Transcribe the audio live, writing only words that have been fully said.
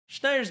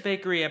Schneider's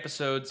Bakery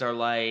episodes are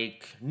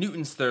like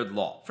Newton's third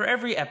law. For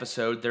every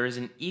episode, there is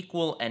an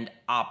equal and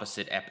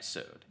opposite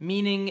episode.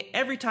 Meaning,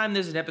 every time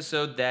there's an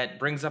episode that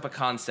brings up a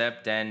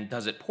concept and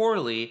does it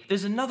poorly,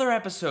 there's another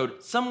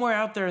episode somewhere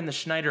out there in the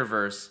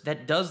Schneiderverse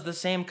that does the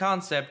same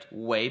concept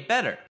way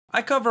better.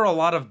 I cover a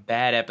lot of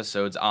bad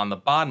episodes on the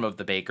bottom of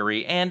the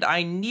bakery, and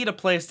I need a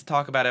place to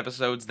talk about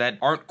episodes that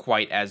aren't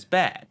quite as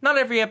bad. Not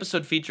every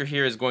episode featured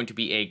here is going to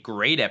be a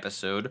great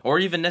episode, or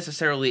even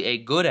necessarily a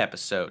good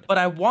episode, but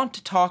I want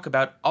to talk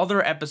about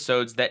other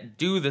episodes that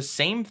do the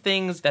same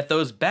things that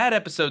those bad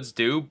episodes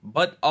do,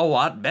 but a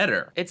lot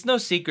better. It's no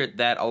secret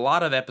that a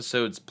lot of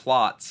episodes'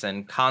 plots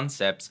and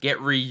concepts get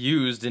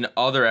reused in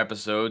other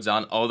episodes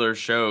on other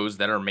shows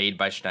that are made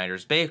by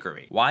Schneider's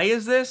Bakery. Why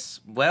is this?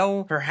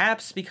 Well,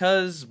 perhaps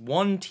because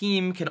one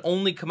team can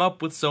only come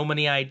up with so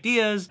many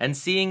ideas, and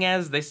seeing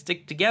as they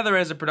stick together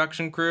as a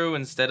production crew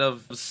instead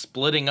of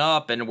splitting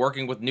up and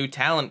working with new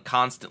talent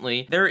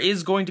constantly, there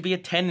is going to be a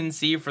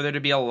tendency for there to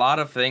be a lot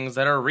of things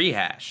that are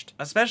rehashed.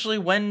 Especially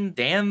when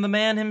Dan the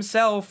man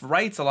himself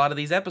writes a lot of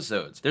these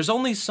episodes. There's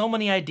only so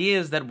many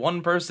ideas that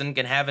one person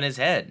can have in his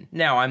head.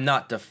 Now, I'm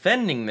not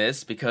defending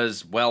this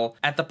because, well,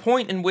 at the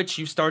point in which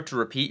you start to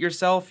repeat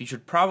yourself, you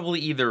should probably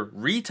either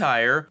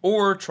retire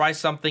or try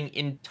something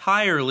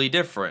entirely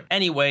different.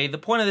 Anyway, the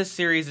point of this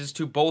series is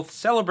to both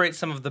celebrate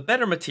some of the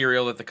better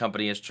material that the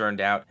company has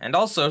churned out, and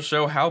also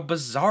show how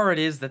bizarre it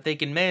is that they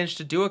can manage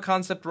to do a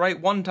concept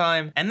right one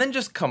time, and then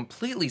just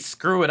completely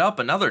screw it up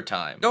another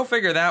time. Go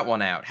figure that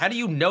one out. How do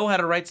you know how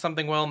to write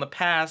something well in the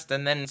past,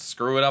 and then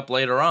screw it up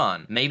later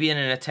on? Maybe in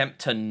an attempt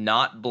to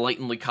not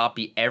blatantly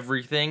copy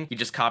everything, you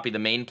just copy the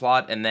main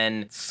plot and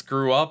then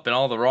screw up in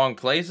all the wrong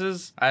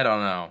places? I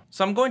don't know.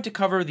 So I'm going to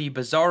cover the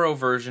Bizarro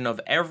version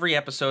of every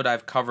episode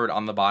I've covered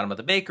on the bottom of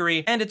the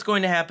bakery, and it's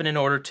going to happen in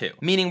order too.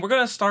 Meaning we're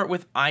gonna start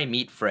with I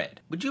Meet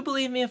Fred. Would you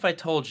believe me if I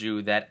told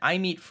you that I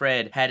Meet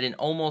Fred had an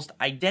almost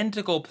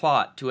identical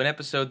plot to an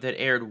episode that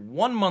aired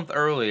 1 month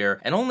earlier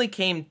and only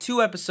came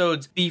 2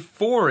 episodes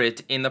before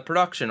it in the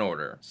production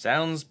order?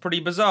 Sounds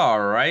pretty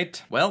bizarre,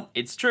 right? Well,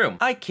 it's true.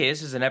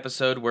 iKiss is an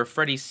episode where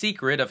Freddy's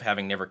secret of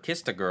having never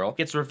kissed a girl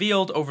gets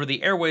revealed over the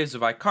airwaves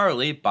of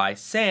iCarly by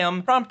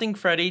Sam, prompting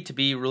Freddy to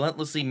be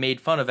relentlessly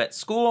made fun of at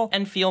school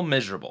and feel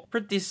miserable.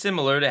 Pretty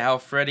similar to how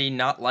Freddy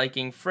not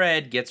liking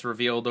Fred gets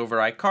revealed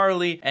over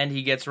iCarly, and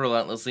he gets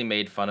relentlessly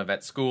made fun of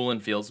at school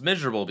and feels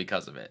miserable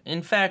because of it.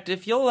 In fact,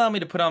 if you'll allow me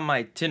to put on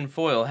my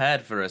tinfoil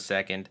hat for a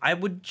second, I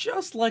would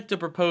just like to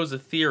propose a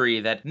theory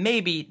that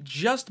maybe,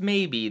 just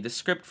maybe, the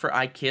script for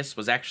iKiss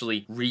was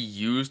actually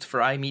reused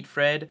for I Meet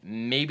Fred.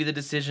 Maybe the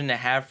decision to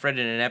have Fred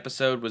in an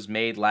episode was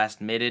made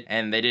last minute,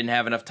 and they didn't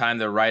have enough time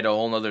to write a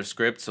whole nother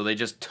script, so they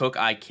just took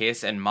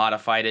iKiss and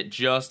modified it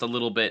just a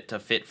little bit to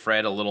fit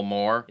Fred a little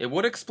more. It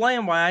would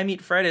explain why I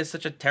Meet Fred is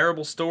such a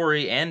terrible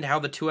story, and how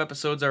the 2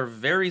 episodes are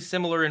very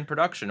similar in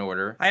production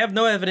order. I have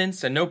no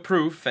evidence and no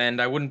proof,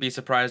 and I wouldn't be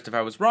surprised if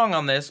I was wrong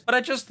on this, but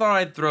I just thought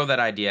I'd throw that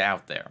idea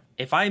out there.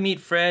 If I Meet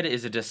Fred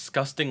is a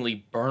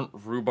disgustingly burnt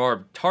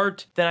rhubarb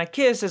tart, then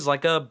iKiss is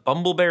like a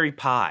bumbleberry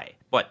pie.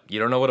 What, you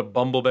don't know what a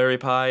bumbleberry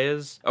pie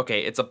is?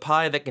 Okay, it's a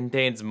pie that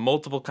contains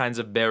multiple kinds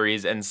of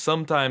berries and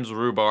sometimes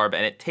rhubarb,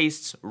 and it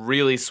tastes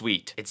really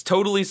sweet. It's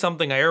totally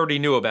something I already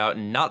knew about,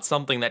 and not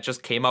something that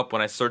just came up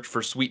when I searched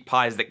for sweet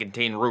pies that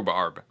contain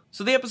rhubarb.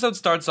 So the episode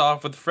starts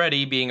off with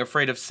Freddy being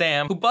afraid of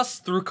Sam, who busts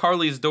through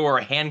Carly's door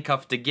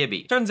handcuffed to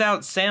Gibby. Turns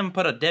out Sam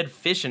put a dead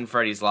fish in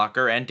Freddy's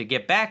locker, and to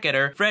get back at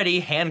her,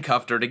 Freddy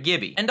handcuffed her to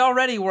Gibby. And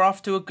already we're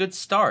off to a good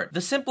start. The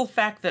simple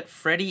fact that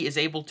Freddy is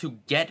able to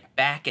get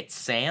back at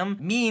Sam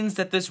means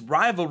that this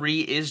rivalry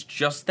is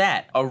just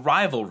that, a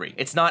rivalry.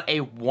 It's not a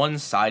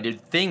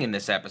one-sided thing in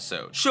this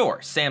episode. Sure,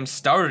 Sam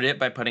started it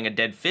by putting a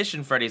dead fish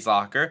in Freddy's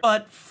locker,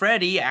 but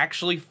Freddy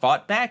actually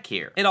fought back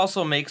here. It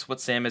also makes what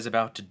Sam is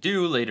about to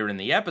do later in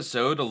the episode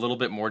a little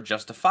bit more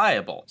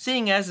justifiable,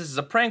 seeing as this is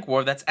a prank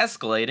war that's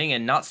escalating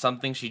and not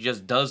something she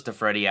just does to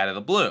Freddy out of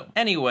the blue.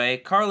 Anyway,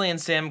 Carly and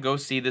Sam go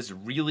see this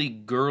really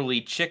girly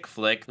chick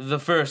flick, The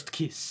First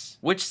Kiss,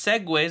 which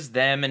segues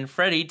them and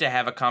Freddy to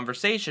have a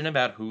conversation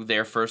about who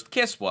their first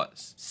kiss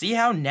was. See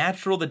how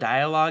natural the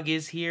dialogue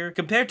is here?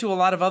 Compared to a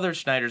lot of other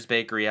Schneider's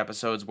Bakery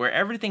episodes where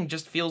everything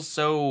just feels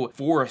so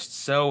forced,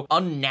 so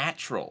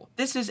unnatural.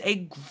 This is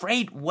a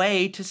great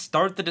way to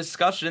start the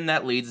discussion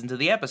that leads into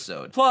the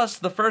episode. Plus,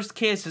 the first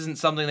kiss isn't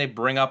something they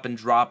bring up and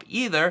drop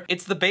either,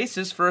 it's the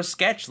basis for a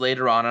sketch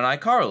later on in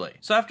iCarly.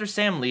 So after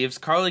Sam leaves,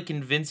 Carly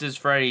convinces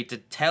Freddy to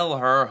tell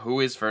her who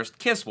his first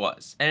kiss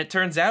was. And it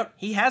turns out,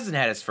 he hasn't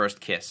had his first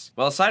kiss.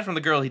 Well, aside from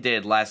the girl he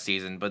dated last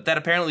season, but that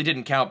apparently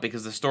didn't count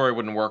because the story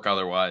wouldn't work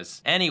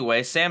otherwise.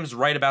 Anyway, Sam's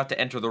right about to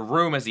enter the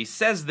room as he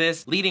says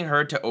this, leading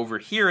her to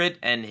overhear it,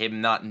 and him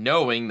not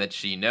knowing that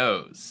she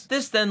knows.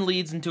 This then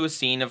leads into a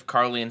scene of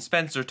Carly and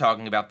Spencer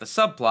talking about the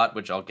subplot,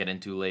 which I'll get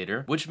into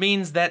later, which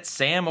means that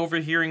Sam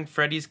overhearing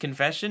Freddy Freddy's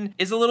confession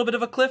is a little bit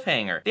of a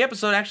cliffhanger. The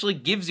episode actually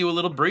gives you a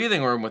little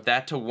breathing room with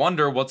that to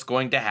wonder what's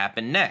going to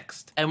happen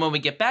next. And when we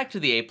get back to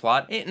the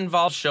A-plot, it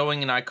involves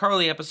showing an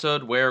iCarly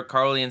episode where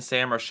Carly and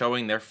Sam are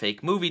showing their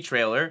fake movie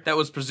trailer that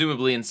was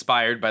presumably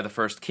inspired by the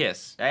first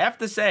kiss. I have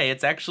to say,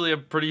 it's actually a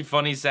pretty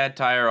funny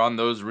satire on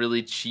those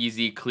really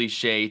cheesy,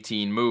 cliche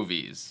teen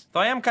movies. Though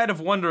I am kind of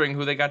wondering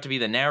who they got to be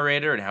the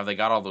narrator and how they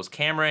got all those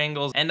camera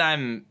angles, and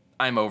I'm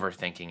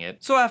overthinking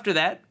it. So after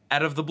that,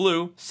 out of the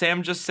blue,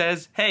 Sam just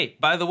says, "Hey,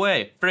 by the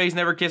way, Freddy's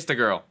never kissed a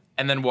girl,"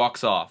 and then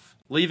walks off,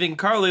 leaving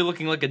Carly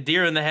looking like a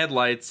deer in the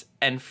headlights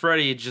and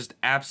Freddy just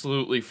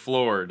absolutely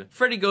floored.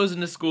 Freddy goes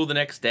into school the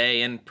next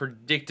day and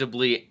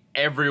predictably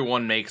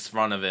everyone makes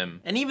fun of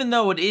him. And even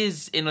though it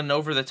is in an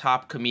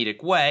over-the-top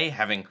comedic way,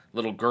 having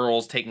little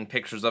girls taking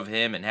pictures of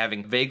him and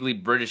having vaguely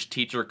British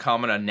teacher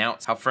come and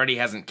announce how Freddy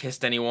hasn't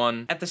kissed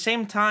anyone, at the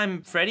same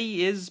time,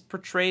 Freddy is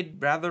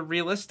portrayed rather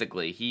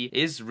realistically. He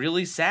is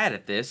really sad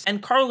at this,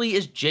 and Carly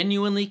is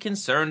genuinely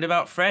concerned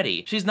about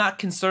Freddy. She's not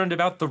concerned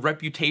about the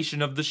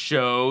reputation of the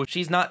show.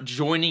 She's not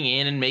joining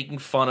in and making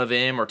fun of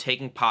him or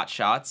taking pot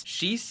shots.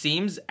 She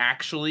seems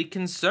actually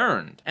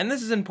concerned. And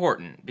this is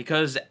important,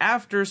 because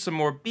after some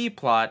more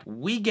B-plot,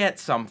 we get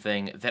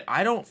something that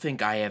I don't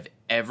think I have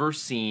ever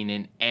seen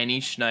in any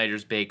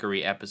Schneider's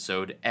Bakery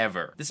episode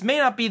ever. This may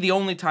not be the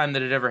only time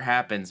that it ever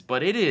happens,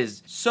 but it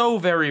is so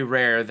very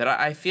rare that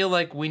I feel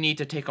like we need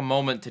to take a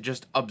moment to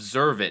just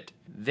observe it.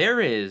 There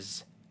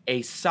is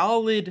a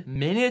solid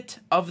minute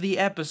of the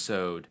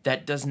episode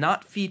that does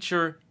not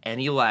feature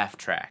any laugh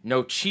track.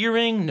 No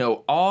cheering,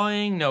 no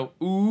awing, no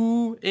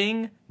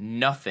oohing,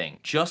 nothing.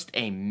 Just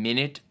a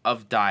minute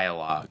of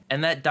dialogue.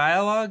 And that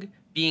dialogue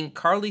being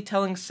Carly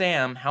telling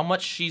Sam how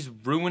much she's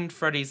ruined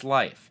Freddy's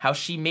life, how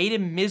she made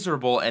him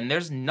miserable and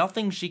there's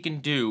nothing she can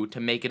do to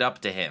make it up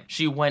to him.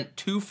 She went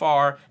too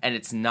far and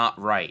it's not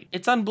right.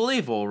 It's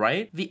unbelievable,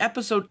 right? The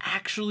episode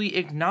actually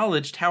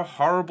acknowledged how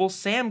horrible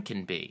Sam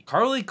can be.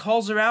 Carly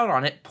calls her out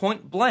on it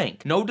point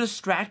blank. No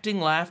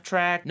distracting laugh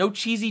track, no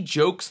cheesy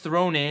jokes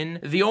thrown in.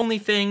 The only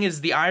thing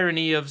is the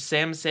irony of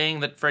Sam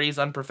saying that Freddy's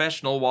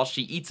unprofessional while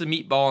she eats a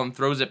meatball and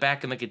throws it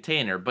back in the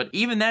container, but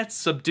even that's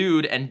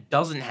subdued and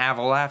doesn't have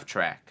a laugh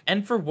track.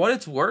 And for what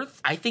it's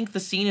worth, I think the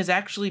scene is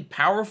actually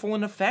powerful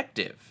and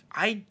effective.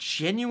 I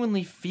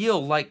genuinely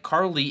feel like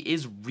Carly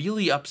is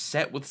really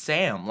upset with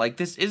Sam, like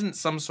this isn't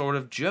some sort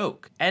of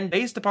joke. And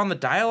based upon the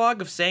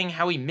dialogue of saying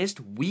how he missed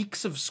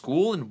weeks of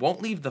school and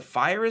won't leave the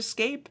fire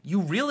escape, you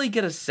really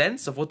get a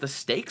sense of what the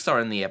stakes are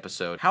in the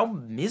episode, how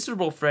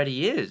miserable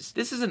Freddy is.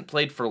 This isn't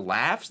played for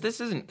laughs,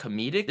 this isn't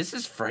comedic, this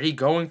is Freddy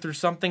going through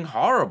something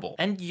horrible.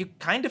 And you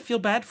kind of feel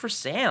bad for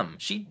Sam.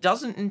 She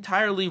doesn't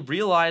entirely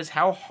realize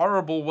how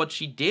horrible what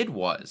she did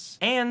was.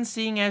 And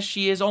seeing as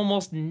she is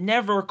almost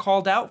never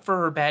called out for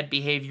her bad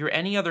behavior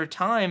any other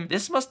time,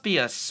 this must be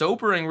a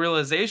sobering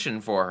realization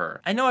for her.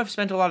 I know I've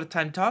spent a lot of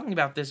time talking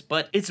about this,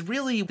 but it's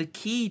really the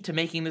key to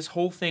making this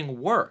whole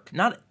thing work.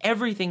 Not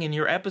everything in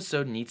your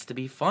episode needs to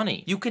be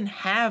funny. You can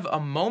have a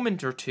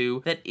moment or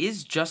two that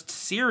is just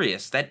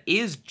serious, that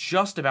is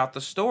just about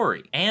the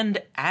story.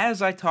 And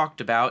as I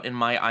talked about in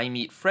my I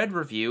Meet Fred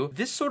review,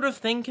 this sort of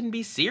thing can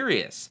be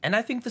serious. And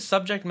I think the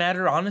subject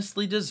matter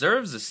honestly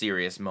deserves a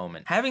serious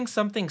moment. Having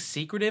something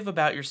secretive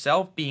about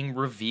yourself being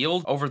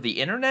revealed over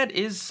the internet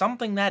is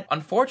something that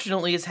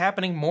unfortunately is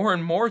happening more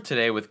and more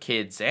today with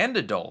kids and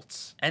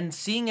adults. And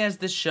seeing as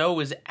this show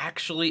is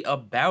actually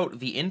about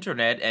the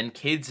internet and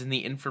kids in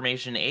the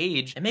information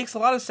age, it makes a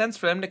lot of sense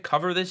for them to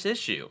cover this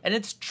issue. And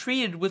it's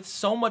treated with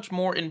so much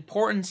more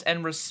importance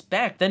and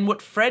respect than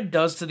what Fred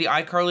does to the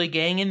iCarly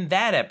gang in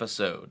that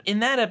episode. In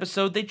that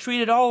episode, they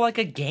treat it all like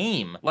a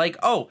game. Like,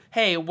 oh,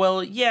 hey,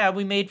 well, yeah,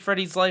 we made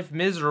Freddy's life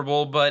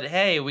miserable, but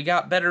hey, we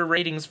got better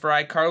ratings for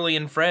iCarly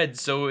and Fred,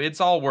 so it's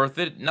all worth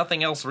it.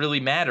 Nothing else really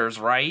matters,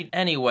 right?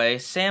 Anyway,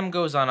 Sam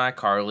goes on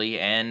iCarly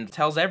and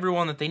tells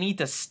everyone that they need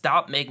to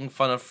stop making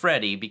fun of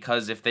Freddy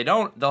because if they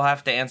don't, they'll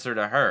have to answer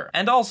to her.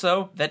 And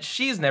also, that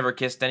she's never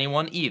kissed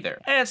anyone either.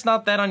 And it's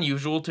not that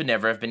unusual to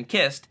never have been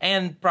kissed,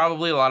 and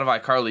probably a lot of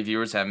iCarly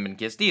viewers haven't been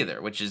kissed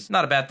either, which is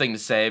not a bad thing to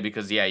say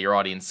because, yeah, your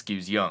audience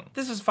skews young.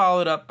 This is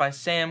followed up by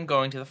Sam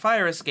going to the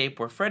fire escape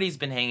where Freddy's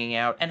been hanging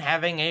out and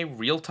having a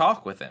real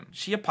talk with him.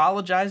 She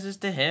apologizes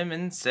to him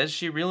and says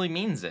she really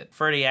means it.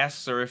 Freddy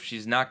asks her if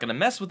she's not gonna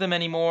mess with him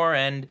anymore,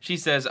 and she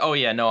says, oh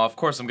yeah, no, of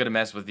course I'm gonna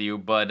mess with you,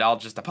 but I'll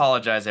just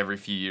apologize every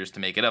few years to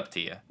make it up to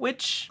you.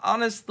 Which,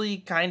 honestly,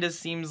 kinda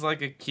seems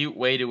like a cute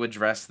way to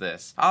address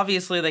this.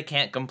 Obviously, they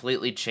can't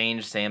completely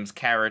change Sam's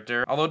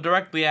character, although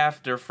directly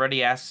after,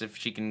 Freddy asks if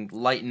she can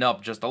lighten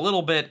up just a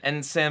little bit,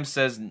 and Sam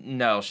says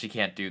no, she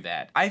can't do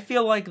that. I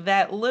feel like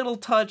that little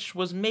touch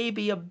was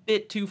maybe a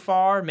bit too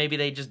far, maybe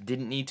they just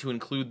didn't need to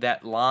include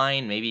that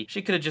line, maybe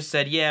she could've just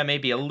said, yeah,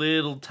 maybe a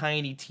little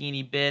tiny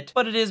teeny bit,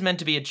 but it is meant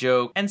to be a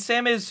joke, and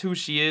Sam is who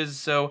she is,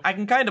 so I I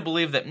can kinda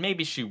believe that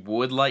maybe she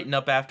would lighten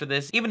up after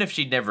this, even if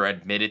she'd never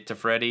admit it to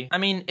Freddy. I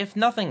mean, if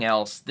nothing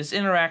else, this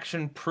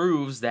interaction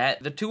proves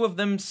that the two of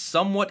them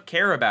somewhat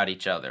care about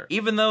each other.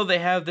 Even though they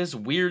have this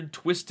weird,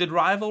 twisted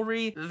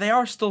rivalry, they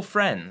are still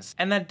friends.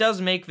 And that does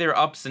make their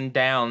ups and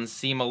downs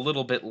seem a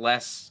little bit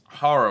less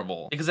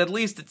horrible, because at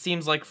least it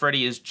seems like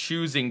Freddy is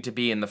choosing to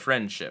be in the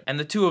friendship, and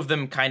the two of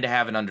them kinda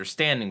have an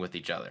understanding with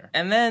each other.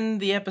 And then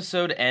the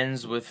episode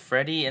ends with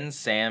Freddy and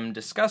Sam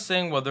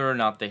discussing whether or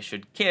not they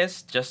should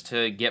kiss, just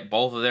to get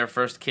both of their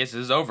first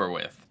kisses over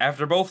with.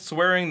 After both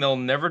swearing they'll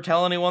never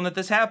tell anyone that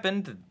this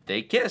happened,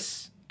 they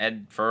kiss.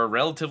 And for a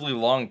relatively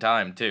long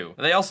time, too.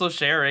 They also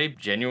share a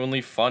genuinely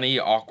funny,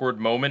 awkward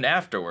moment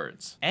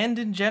afterwards. And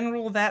in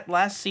general, that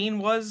last scene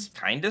was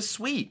kinda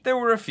sweet. There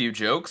were a few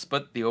jokes,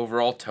 but the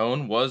overall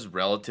tone was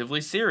relatively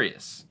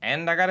serious.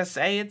 And I gotta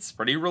say, it's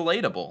pretty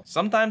relatable.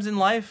 Sometimes in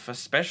life,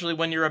 especially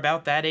when you're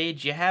about that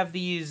age, you have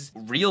these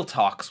real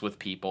talks with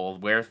people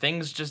where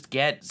things just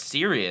get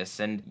serious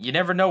and you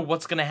never know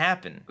what's gonna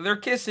happen. Their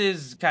kiss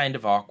is kind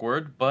of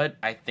awkward, but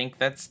I think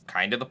that's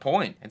kind of the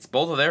point. It's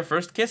both of their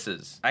first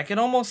kisses. I can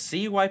almost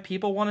see why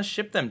people want to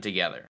ship them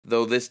together.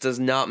 Though this does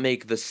not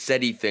make the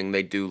SETI thing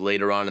they do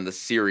later on in the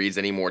series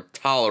any more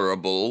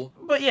tolerable.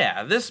 But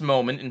yeah, this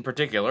moment in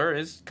particular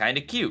is kinda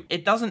cute.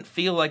 It doesn't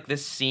feel like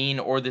this scene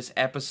or this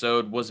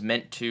episode was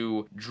meant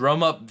to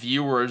drum up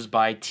viewers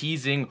by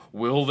teasing,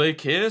 will they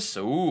kiss?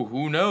 Ooh,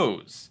 who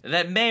knows?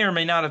 That may or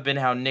may not have been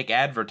how Nick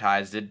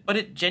advertised it, but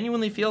it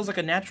genuinely feels like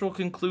a natural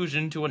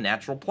conclusion to a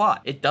natural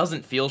plot. It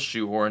doesn't feel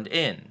shoehorned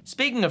in.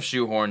 Speaking of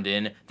shoehorned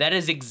in, that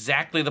is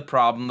exactly the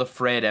problem the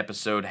Fred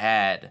episode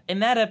had. In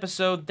that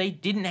episode, they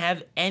didn't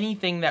have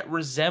anything that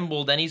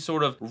resembled any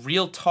sort of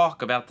real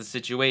talk about the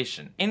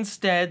situation.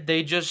 Instead,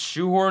 they just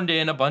shoehorned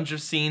in a bunch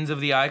of scenes of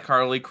the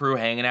iCarly crew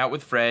hanging out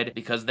with Fred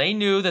because they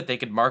knew that they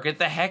could market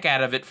the heck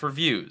out of it for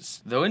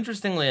views. Though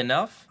interestingly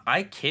enough,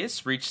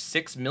 iKiss reached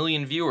 6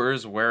 million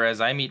viewers,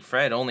 whereas I Meet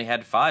Fred only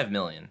had 5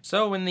 million.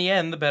 So in the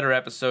end, the better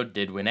episode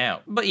did win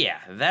out. But yeah,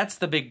 that's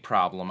the big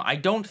problem. I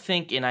don't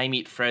think in I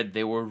Meet Fred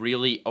they were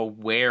really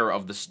aware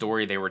of the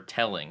story they were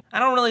telling. I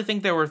don't really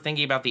think they were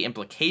thinking about the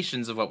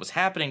implications of what was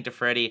happening to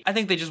Freddy. I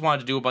think they just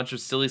wanted to do a bunch of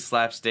silly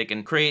slapstick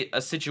and create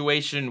a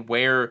situation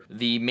where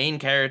the main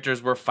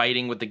characters were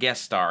fighting with the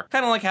guest star.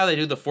 Kind of like how they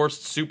do the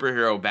forced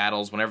superhero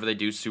battles whenever they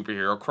do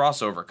superhero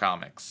crossover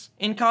comics.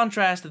 In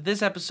contrast,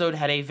 this episode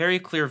had a very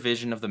clear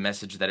vision of the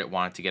message that it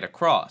wanted to get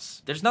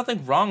across. There's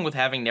nothing wrong with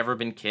having never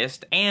been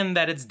kissed, and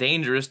that it's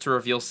dangerous to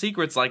reveal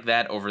secrets like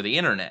that over the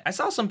internet. I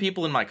saw some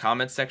people in my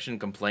comments section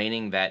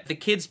complaining that the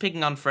kids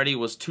picking on Freddy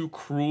was too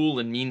cruel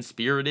and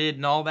mean-spirited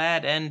and all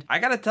that, and I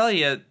gotta tell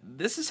you,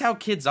 this is how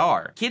kids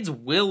are. Kids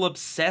will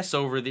obsess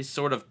over this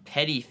sort of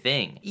petty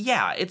thing.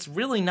 Yeah, it's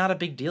really not a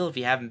big deal if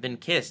you haven't been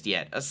kissed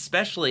yet,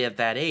 especially at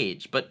that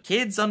age, but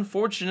kids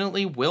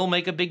unfortunately will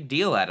make a big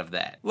deal out of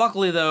that.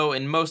 Luckily though,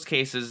 in most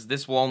cases,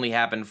 this will only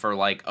happen for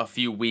like a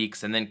few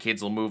weeks and then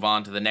kids will move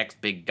on to the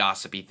next big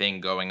gossipy thing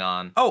going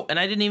on. Oh, and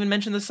I didn't even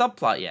mention the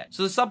subplot yet.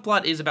 So the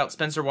subplot is about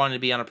Spencer wanting to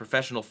be on a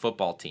professional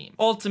football team.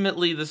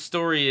 Ultimately, the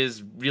story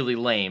is really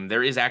lame.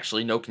 There is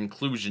actually no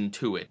conclusion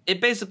to it. It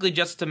basically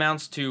just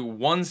amounts to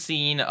one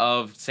scene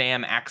of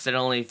Sam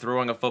accidentally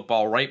throwing a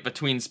football right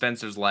between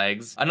Spencer's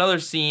legs, another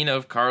scene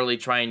of Carly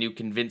trying to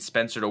convince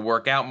Spencer to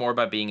work out more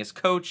by being his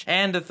coach,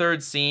 and a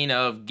third scene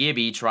of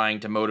Gibby trying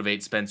to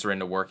motivate Spencer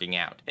into working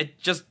out. It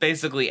just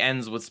basically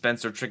ends with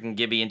Spencer tricking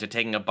Gibby into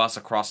taking a bus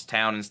across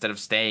town instead of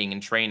staying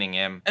and training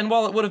him. And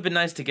while it would have been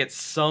nice to get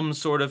some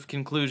sort of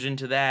conclusion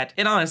to that,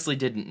 it honestly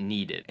didn't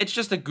need it. It's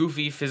just a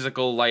goofy,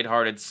 physical,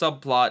 lighthearted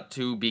subplot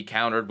to be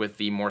countered with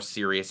the more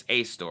serious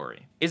A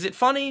story. Is it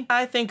funny?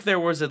 I think there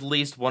was at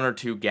least one or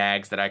two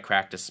gags that I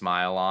cracked a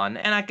smile on,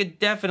 and I could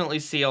definitely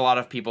see a lot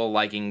of people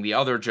liking the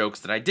other jokes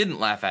that I didn't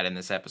laugh at in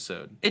this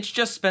episode. It's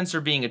just Spencer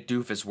being a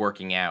doofus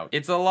working out.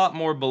 It's a lot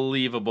more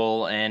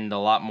believable and a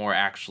lot more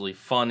actually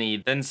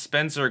funny than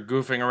Spencer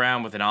goofing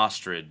around with an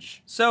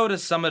ostrich. So to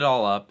sum it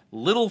all up,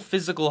 little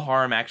physical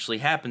harm actually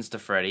happens to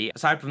Freddy,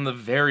 aside from the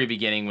very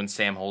beginning when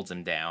Sam holds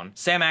him down.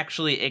 Sam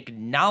actually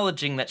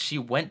acknowledging that she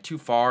went too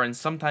far, and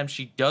sometimes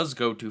she does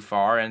go too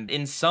far, and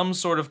in some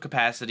sort of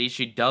capacity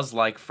she does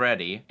like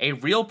Freddy. A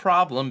real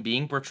problem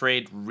being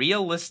portrayed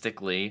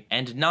realistically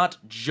and not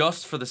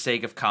just for the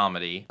sake of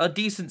comedy. A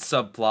decent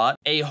subplot,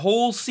 a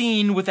whole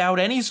scene without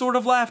any sort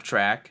of laugh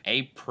track,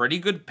 a pretty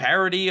good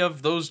parody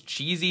of those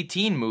cheesy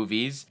teen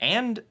movies,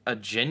 and a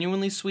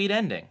genuinely sweet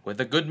ending with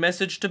a good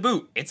message to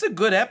boot. It's a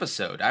good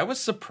episode. I was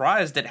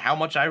surprised at how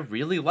much I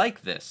really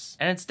like this.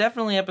 And it's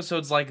definitely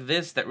episodes like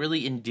this that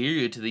really endear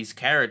you to these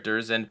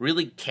characters and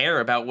really care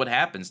about what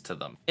happens to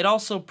them. It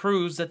also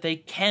proves that they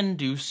can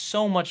do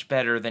so much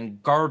better than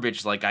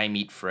garbage like I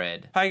Meet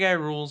Fred.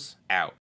 PIEGUYRULZ, out.